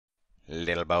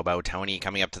Little Bobo Tony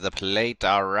coming up to the plate.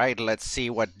 All right, let's see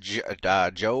what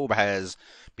Job has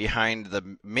behind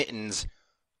the mittens.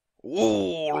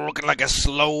 Ooh, looking like a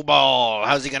slow ball.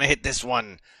 How's he gonna hit this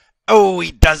one? Oh,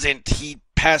 he doesn't. He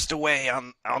passed away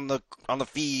on the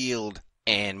field.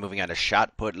 And moving on to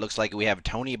shot put, looks like we have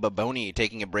Tony Baboni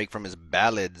taking a break from his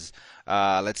ballads.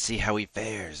 Let's see how he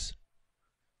fares.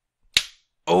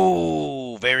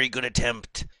 Oh, very good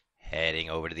attempt. Heading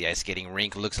over to the ice skating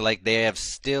rink, looks like they have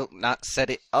still not set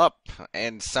it up,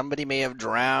 and somebody may have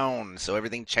drowned, so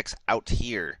everything checks out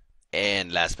here.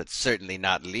 And last but certainly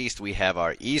not least, we have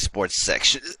our esports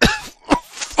section. Oh,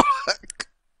 fuck.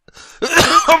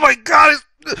 Oh my god,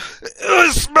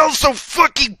 it smells so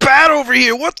fucking bad over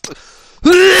here. What the...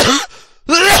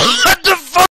 What the fuck?